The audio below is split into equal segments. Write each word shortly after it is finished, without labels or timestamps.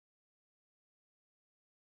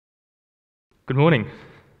Good morning.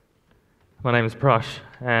 My name is Prash,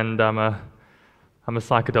 and I'm a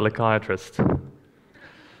psychedelic.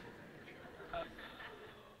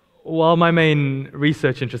 While my main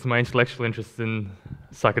research interest, my intellectual interest is in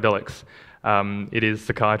psychedelics, it is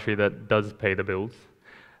psychiatry that does pay the bills.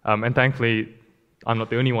 And thankfully, I'm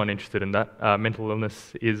not the only one interested in that. Mental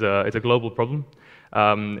illness is a global problem.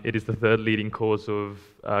 It is the third leading cause of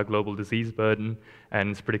global disease burden,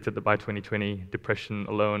 and it's predicted that by 2020, depression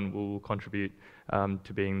alone will contribute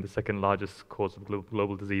to being the second largest cause of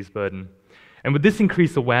global disease burden. And with this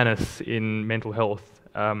increased awareness in mental health,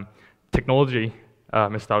 technology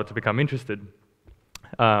has started to become interested.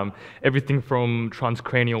 Everything from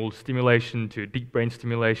transcranial stimulation to deep brain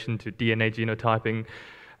stimulation to DNA genotyping,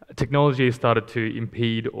 technology has started to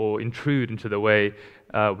impede or intrude into the way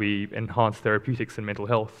we enhance therapeutics in mental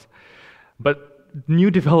health. But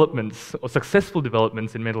new developments or successful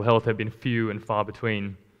developments in mental health have been few and far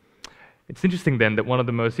between. It's interesting then that one of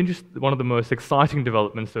the most exciting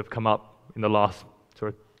developments that have come up in the last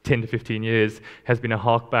sort of 10 to 15 years has been a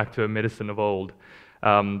hark back to a medicine of old,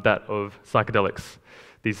 that of psychedelics,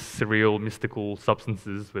 these surreal, mystical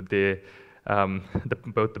substances with their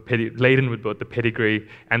laden with both the pedigree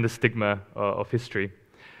and the stigma of history.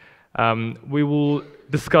 We will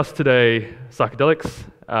discuss today psychedelics,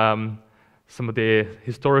 some of their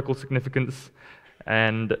historical significance,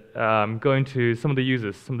 and go into some of the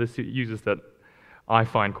uses that I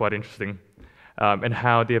find quite interesting, and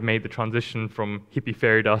how they have made the transition from hippie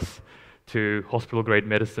fairy dust to hospital-grade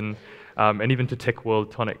medicine, and even to tech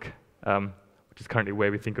world tonic, which is currently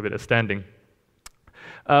where we think of it as standing.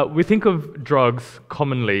 We think of drugs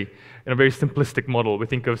commonly in a very simplistic model. We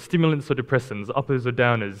think of stimulants or depressants, uppers or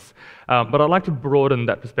downers. But I'd like to broaden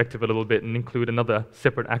that perspective a little bit and include another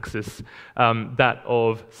separate axis, that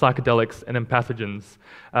of psychedelics and empathogens,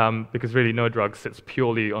 because really no drug sits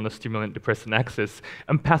purely on a stimulant-depressant axis.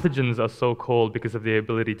 Empathogens are so called because of their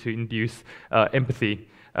ability to induce empathy,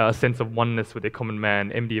 a sense of oneness with a common man.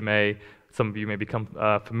 MDMA, some of you may become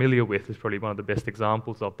familiar with, is probably one of the best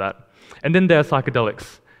examples of that. And then there are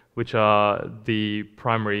psychedelics, which are the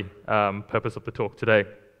primary purpose of the talk today.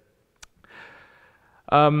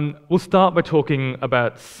 We'll start by talking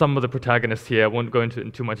about some of the protagonists here. I won't go into it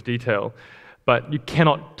in too much detail, but you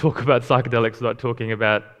cannot talk about psychedelics without talking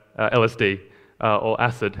about LSD or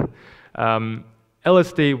acid.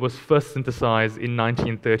 LSD was first synthesized in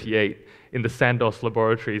 1938 in the Sandoz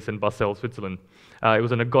laboratories in Basel, Switzerland. It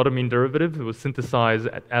was an ergotamine derivative. It was synthesized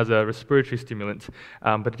as a respiratory stimulant,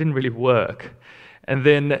 but it didn't really work. And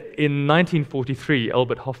then in 1943,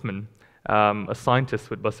 Albert Hofmann, a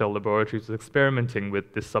scientist with Basel Laboratories, was experimenting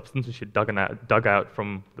with this substance which he dug out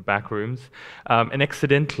from the back rooms, and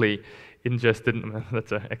accidentally ingested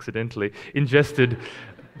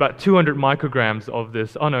about 200 micrograms of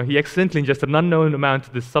this. Oh no, he accidentally ingested an unknown amount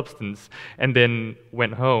of this substance and then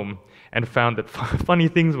went home and found that funny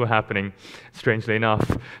things were happening, strangely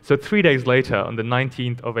enough. So 3 days later, on the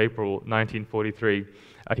 19th of April, 1943,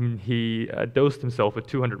 he dosed himself with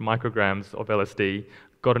 200 micrograms of LSD,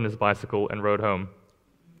 got on his bicycle and rode home,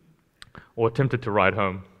 or attempted to ride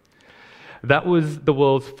home. That was the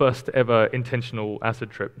world's first ever intentional acid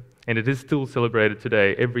trip, and it is still celebrated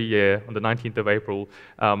today, every year, on the 19th of April,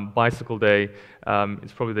 Bicycle Day.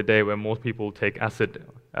 It's probably the day where more people take acid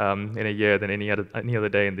in a year than any other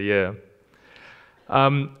day in the year.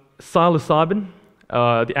 Psilocybin,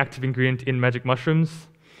 the active ingredient in magic mushrooms,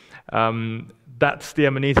 that's the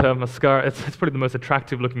Amanita muscaria. It's probably the most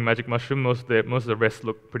attractive-looking magic mushroom. Most of the rest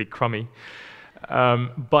look pretty crummy.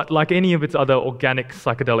 But like any of its other organic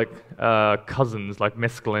psychedelic cousins, like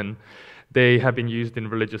mescaline, they have been used in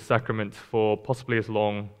religious sacrament for possibly as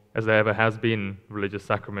long as there ever has been religious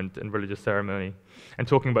sacrament and religious ceremony. And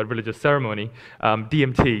talking about religious ceremony,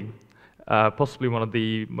 DMT, possibly one of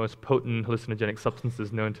the most potent hallucinogenic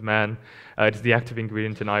substances known to man. It is the active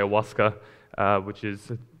ingredient in ayahuasca, which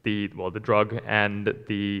is the drug and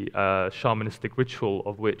the shamanistic ritual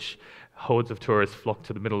of which hordes of tourists flock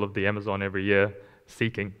to the middle of the Amazon every year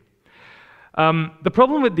seeking. The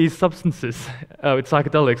problem with these substances, with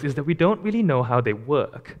psychedelics, is that we don't really know how they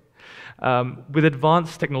work. With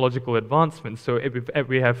advanced technological advancements, so if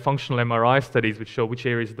we have functional MRI studies which show which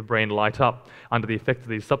areas of the brain light up under the effect of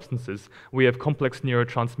these substances. We have complex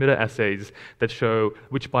neurotransmitter assays that show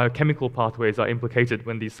which biochemical pathways are implicated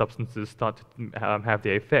when these substances start to have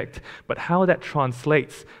their effect. But how that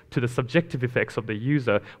translates to the subjective effects of the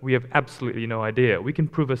user, we have absolutely no idea. We can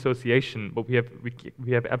prove association, but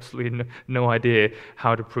we have absolutely no idea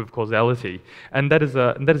how to prove causality, and that is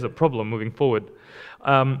a problem moving forward.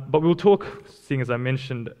 But we'll talk, seeing as I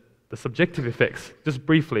mentioned the subjective effects, just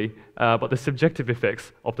briefly, but the subjective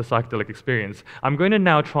effects of the psychedelic experience. I'm going to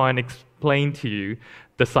now try and explain to you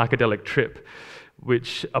the psychedelic trip,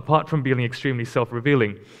 which, apart from being extremely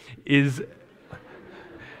self-revealing, is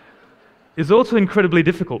also incredibly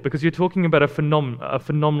difficult because you're talking about a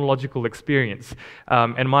phenomenological experience,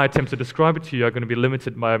 and my attempts to describe it to you are going to be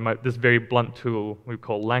limited by this very blunt tool we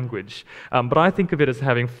call language. But I think of it as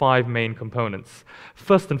having 5 main components.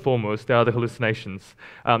 First and foremost, there are the hallucinations.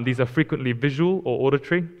 These are frequently visual or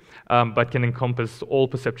auditory, but can encompass all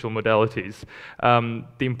perceptual modalities.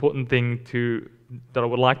 The important thing that I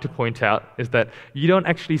would like to point out is that you don't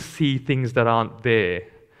actually see things that aren't there.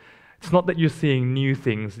 It's not that you're seeing new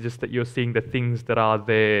things, just that you're seeing the things that are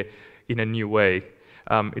there in a new way.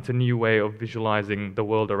 It's a new way of visualizing the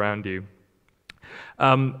world around you.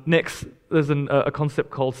 Next, there's a concept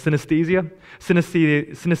called synesthesia.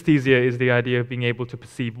 Synesthesia is the idea of being able to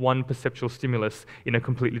perceive one perceptual stimulus in a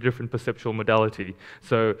completely different perceptual modality.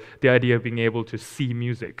 So the idea of being able to see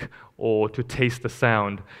music or to taste the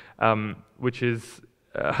sound, which is...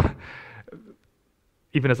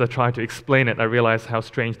 even as I try to explain it, I realize how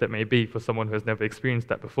strange that may be for someone who has never experienced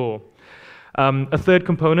that before. A third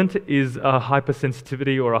component is a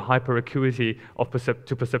hypersensitivity or a hyperacuity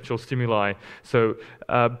to perceptual stimuli. So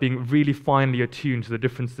being really finely attuned to the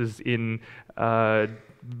differences in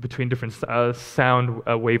between different sound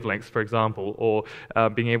wavelengths, for example, or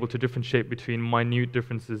being able to differentiate between minute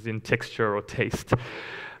differences in texture or taste.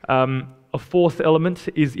 A fourth element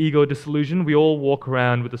is ego disillusion. We all walk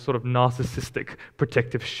around with a sort of narcissistic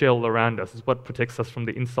protective shell around us. It's what protects us from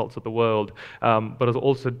the insults of the world, but it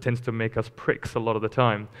also tends to make us pricks a lot of the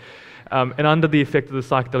time. And under the effect of the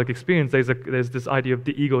psychedelic experience, there's this idea of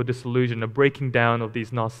the ego disillusion, a breaking down of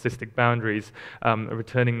these narcissistic boundaries,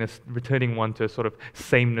 returning one to a sort of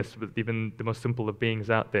sameness with even the most simple of beings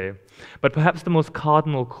out there. But perhaps the most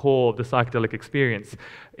cardinal core of the psychedelic experience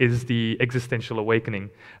is the existential awakening,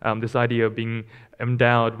 this idea of being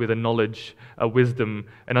endowed with a knowledge, a wisdom,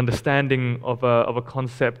 an understanding of a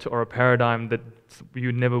concept or a paradigm that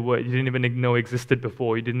you didn't even know existed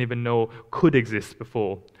before, you didn't even know could exist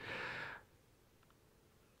before.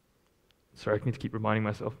 Sorry, I need to keep reminding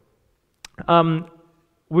myself.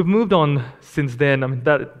 We've moved on since then. I mean,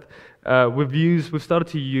 we've started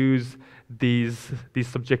to use these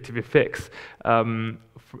subjective effects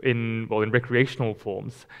in recreational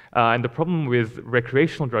forms. And the problem with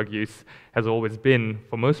recreational drug use has always been,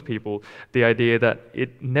 for most people, the idea that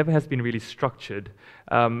it never has been really structured.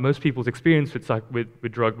 Most people's experience with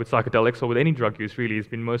psychedelics or with any drug use really has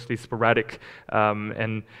been mostly sporadic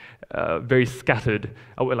and very scattered.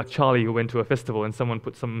 Like Charlie, who went to a festival and someone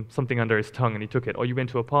put something under his tongue and he took it. Or you went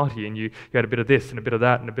to a party and you had a bit of this and a bit of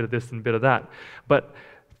that and a bit of this and a bit of that. But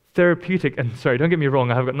therapeutic, and sorry, don't get me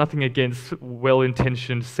wrong, I've got nothing against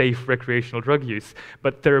well-intentioned, safe recreational drug use,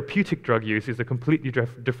 but therapeutic drug use is a completely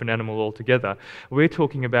different animal altogether. We're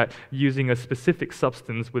talking about using a specific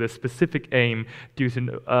substance with a specific aim due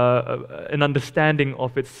to an understanding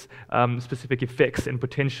of its specific effects and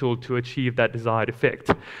potential to achieve that desired effect.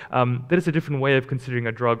 That is a different way of considering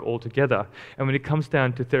a drug altogether. And when it comes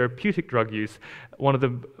down to therapeutic drug use, one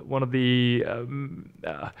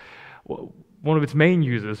of its main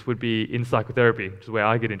users would be in psychotherapy, which is where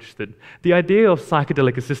I get interested. The idea of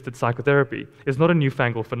psychedelic-assisted psychotherapy is not a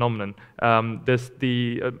newfangled phenomenon.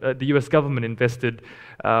 The US government invested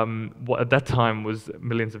what at that time was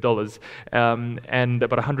millions of dollars, and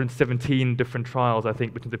about 117 different trials, I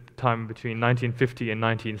think, between 1950 and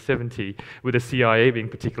 1970, with the CIA being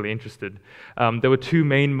particularly interested. There were 2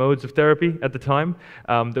 main modes of therapy at the time.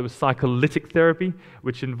 There was psycholytic therapy,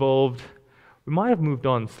 which involved... We might have moved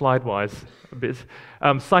on slide-wise a bit.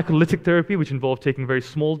 Psycholytic therapy, which involved taking very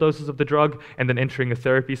small doses of the drug and then entering a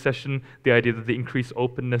therapy session. The idea that the increased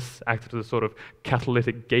openness acted as a sort of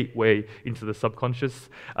catalytic gateway into the subconscious.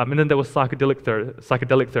 And then there was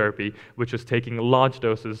psychedelic therapy, which was taking large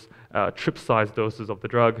doses, trip-sized doses of the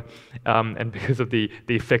drug. And because of the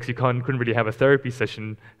effects, you couldn't really have a therapy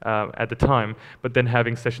session at the time, but then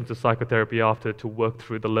having sessions of psychotherapy after to work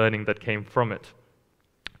through the learning that came from it.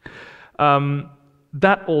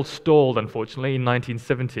 That all stalled, unfortunately, in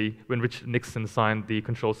 1970 when Richard Nixon signed the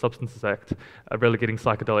Controlled Substances Act, relegating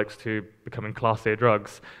psychedelics to becoming Class A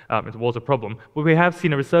drugs. It was a problem. But we have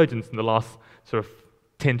seen a resurgence in the last sort of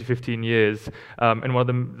 10 to 15 years, and one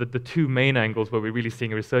of the 2 main angles where we're really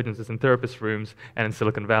seeing a resurgence is in therapist rooms and in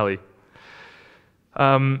Silicon Valley.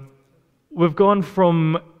 We've gone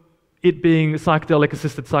from it being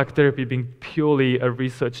psychedelic-assisted psychotherapy being purely a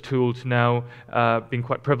research tool to now being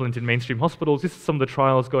quite prevalent in mainstream hospitals. This is some of the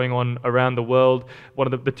trials going on around the world.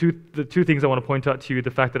 One of the two things I want to point out to you, the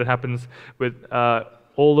fact that it happens with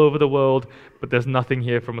all over the world, but there's nothing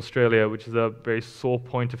here from Australia, which is a very sore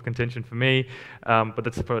point of contention for me, but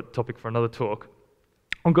that's a topic for another talk.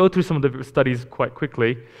 I'll go through some of the studies quite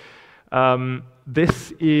quickly.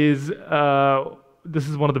 This is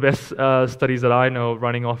one of the best studies that I know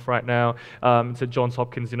running off right now. It's at Johns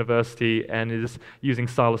Hopkins University and is using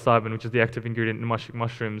psilocybin, which is the active ingredient in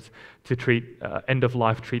mushrooms, to treat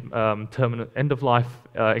end-of-life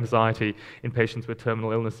anxiety in patients with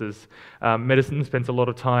terminal illnesses. Medicine spends a lot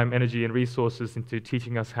of time, energy, and resources into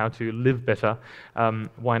teaching us how to live better.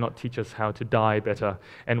 Why not teach us how to die better?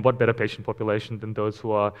 And what better patient population than those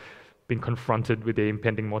who are being confronted with the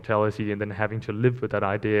impending mortality and then having to live with that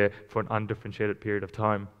idea for an undifferentiated period of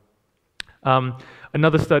time.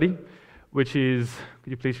 Another study, which is,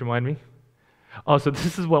 could you please remind me? Oh, so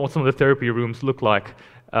this is what some of the therapy rooms look like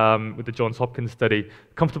with the Johns Hopkins study.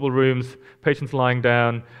 Comfortable rooms, patients lying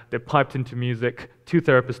down, they're piped into music, 2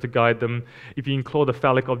 therapists to guide them. If you ignore the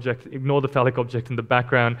phallic object in the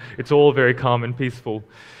background, it's all very calm and peaceful.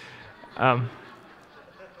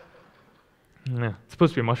 Yeah, it's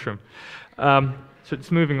supposed to be a mushroom. So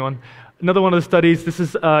just moving on. Another one of the studies, this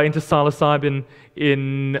is into psilocybin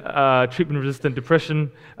in treatment-resistant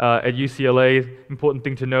depression at UCLA. Important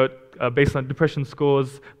thing to note, based on depression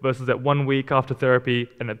scores versus at 1 week after therapy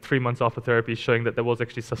and at 3 months after therapy, showing that there was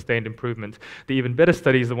actually sustained improvement. The even better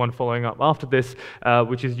study is the one following up after this,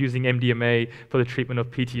 which is using MDMA for the treatment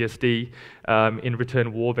of PTSD in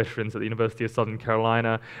returned war veterans at the University of Southern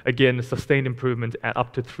Carolina. Again, sustained improvement at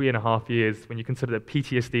up to 3.5 years. When you consider that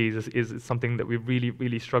PTSD is something that we really,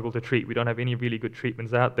 really struggle to treat. We don't have any really good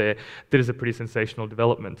treatments out there. That is a pretty sensational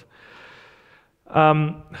development.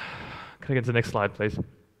 Can I get to the next slide, please?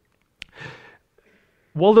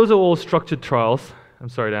 While those are all structured trials, I'm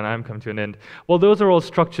sorry, Dan, I am coming to an end. While those are all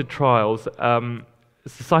structured trials, the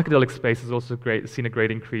psychedelic space has also seen a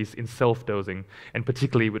great increase in self-dosing, and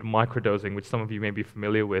particularly with microdosing, which some of you may be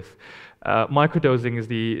familiar with. Microdosing is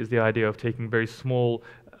the idea of taking very small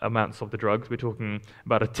amounts of the drugs. We're talking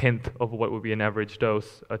about 1/10 of what would be an average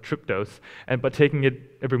dose, a trip dose, but taking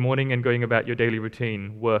it every morning and going about your daily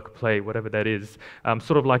routine, work, play, whatever that is,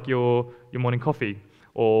 sort of like your morning coffee,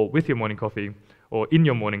 or with your morning coffee, or in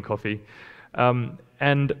your morning coffee.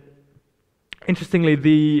 And interestingly,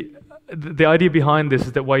 the idea behind this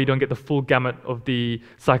is that while you don't get the full gamut of the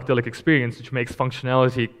psychedelic experience, which makes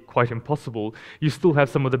functionality quite impossible, you still have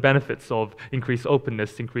some of the benefits of increased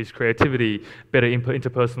openness, increased creativity, better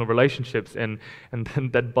interpersonal relationships, and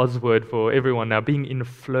that buzzword for everyone now, being in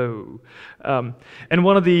flow. And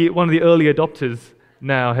one of the early adopters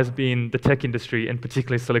now has been the tech industry, and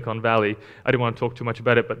particularly Silicon Valley. I don't want to talk too much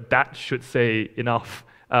about it, but that should say enough.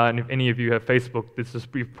 And if any of you have Facebook,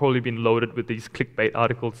 we've probably been loaded with these clickbait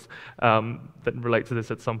articles that relate to this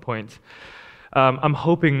at some point. I'm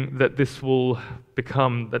hoping that that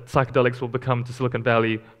psychedelics will become to Silicon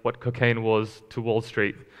Valley what cocaine was to Wall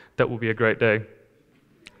Street. That will be a great day.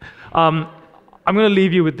 I'm going to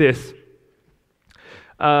leave you with this.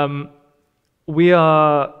 We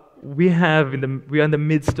are in the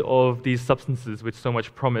midst of these substances with so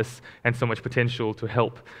much promise and so much potential to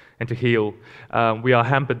help and to heal. We are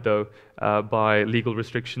hampered, though, by legal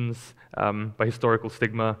restrictions, by historical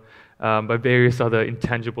stigma, by various other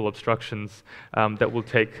intangible obstructions that will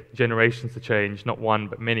take generations to change, not one,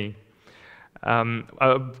 but many.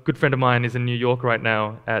 A good friend of mine is in New York right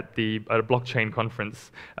now at a blockchain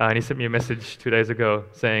conference, and he sent me a message 2 days ago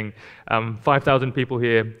saying, 5,000 people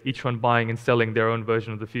here, each one buying and selling their own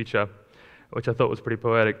version of the future, which I thought was pretty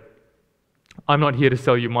poetic. I'm not here to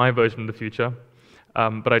sell you my version of the future,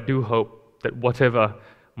 but I do hope that whatever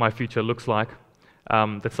my future looks like,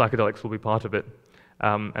 that psychedelics will be part of it,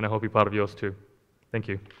 and I hope you're part of yours too. Thank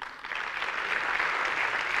you.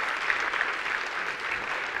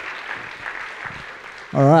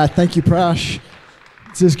 All right, thank you, Prash.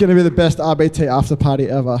 This is going to be the best RBT after party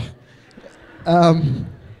ever. An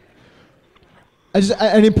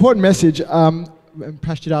important message.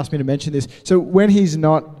 Prash did ask me to mention this. So when he's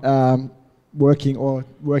not working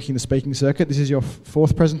the speaking circuit, this is your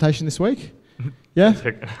 4th presentation this week? Yeah?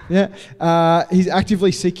 Yeah. He's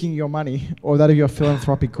actively seeking your money, or that of your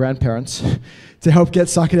philanthropic grandparents, to help get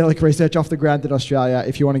psychedelic research off the ground in Australia.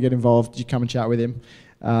 If you want to get involved, you come and chat with him.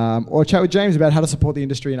 Or chat with James about how to support the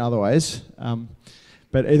industry in other ways.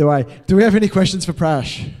 But either way, do we have any questions for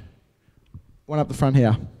Prash? One up the front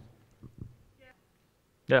here.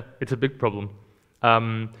 Yeah, it's a big problem.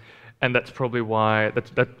 And that's probably why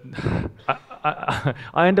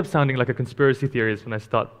I end up sounding like a conspiracy theorist when I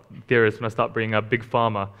start bringing up Big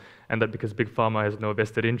Pharma, and that because Big Pharma has no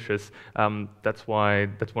vested interest, that's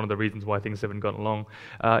one of the reasons why things haven't gone along.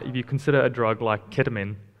 If you consider a drug like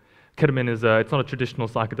ketamine ketamine is it's not a traditional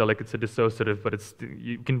psychedelic, it's a dissociative, but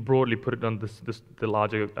you can broadly put it on the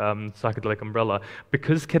larger psychedelic umbrella.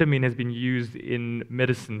 Because ketamine has been used in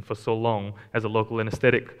medicine for so long as a local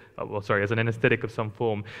anesthetic, as an anesthetic of some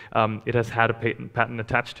form, it has had a patent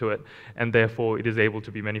attached to it, and therefore it is able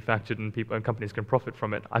to be manufactured and people and companies can profit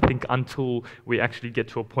from it. I think until we actually get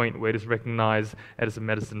to a point where it is recognized as a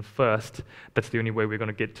medicine first, that's the only way we're going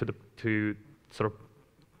to get to sort of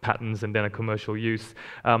patents and then a commercial use.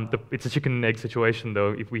 It's a chicken and egg situation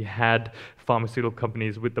though. If we had pharmaceutical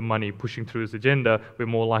companies with the money pushing through this agenda, we're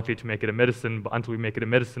more likely to make it a medicine, but until we make it a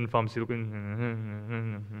medicine, pharmaceutical...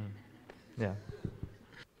 Yeah.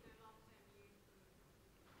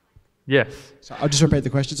 Yes. So I'll just repeat the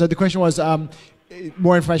question. So the question was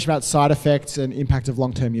more information about side effects and impact of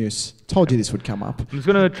long-term use. Told you this would come up. I'm just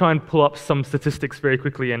going to try and pull up some statistics very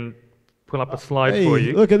quickly and pull up a slide for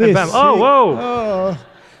you. Look at this. Bam. Oh, whoa! Oh.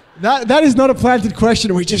 That is not a planted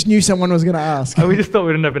question. We just knew someone was going to ask. We just thought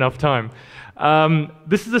we didn't have enough time.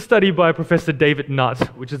 This is a study by Professor David Nutt,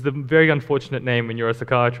 which is a very unfortunate name when you're a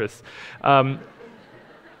psychiatrist.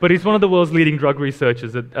 But he's one of the world's leading drug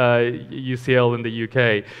researchers at UCL in the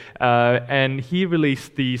UK. And he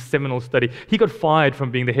released the seminal study. He got fired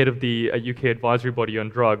from being the head of the UK advisory body on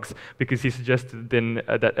drugs because he suggested then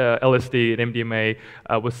that LSD and MDMA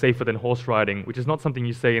was safer than horse riding, which is not something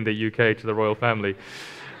you say in the UK to the royal family.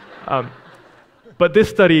 But this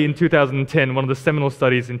study in 2010, one of the seminal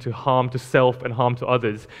studies into harm to self and harm to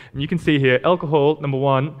others. And you can see here, alcohol, number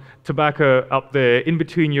 1, tobacco up there. In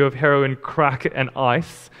between you have heroin, crack, and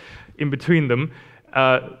ice. In between them,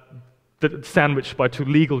 sandwiched by 2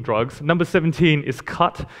 legal drugs. Number 17 is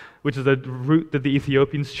cut, which is a root that the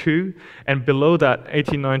Ethiopians chew. And below that,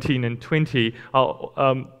 18, 19, and 20,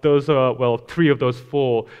 those are, well, 3 of those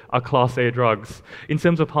 4 are Class A drugs. In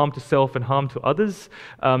terms of harm to self and harm to others,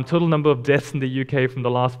 total number of deaths in the UK from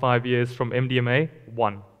the last 5 years from MDMA,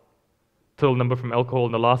 1. Total number from alcohol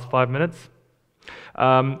in the last 5 minutes.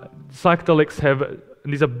 Psychedelics have,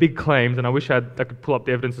 and these are big claims, and I wish I could pull up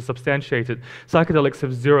the evidence to substantiate it. Psychedelics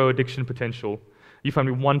have 0 addiction potential. You find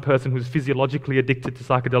me one person who's physiologically addicted to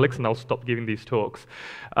psychedelics, and I'll stop giving these talks.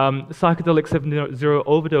 Psychedelics have 0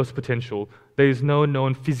 overdose potential. There is no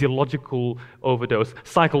known physiological overdose.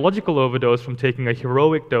 Psychological overdose from taking a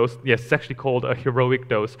heroic dose, yes, it's actually called a heroic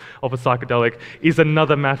dose of a psychedelic, is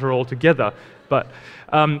another matter altogether. But,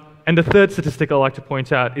 and the third statistic I like to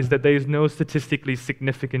point out is that there is no statistically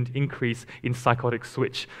significant increase in psychotic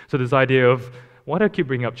switch. So this idea of, why do I keep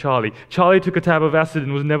bringing up Charlie? Charlie took a tab of acid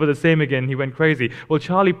and was never the same again. He went crazy. Well,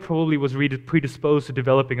 Charlie probably was predisposed to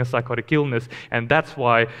developing a psychotic illness, and that's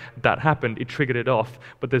why that happened. It triggered it off.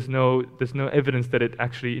 But there's no evidence that it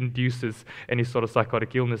actually induces any sort of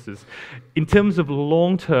psychotic illnesses. In terms of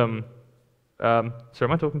long-term, sorry,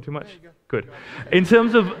 am I talking too much? Good. In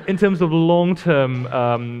terms of long-term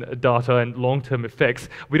data and long-term effects,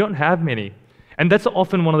 we don't have many. And that's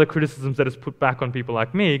often one of the criticisms that is put back on people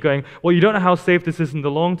like me, going, well, you don't know how safe this is in the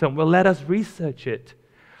long term. Well, let us research it.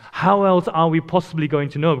 How else are we possibly going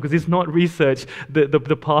to know? Because it's not research,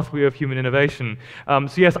 the pathway of human innovation.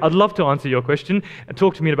 So yes, I'd love to answer your question.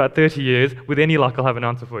 Talk to me in about 30 years. With any luck, I'll have an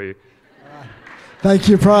answer for you. Thank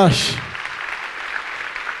you, Prash.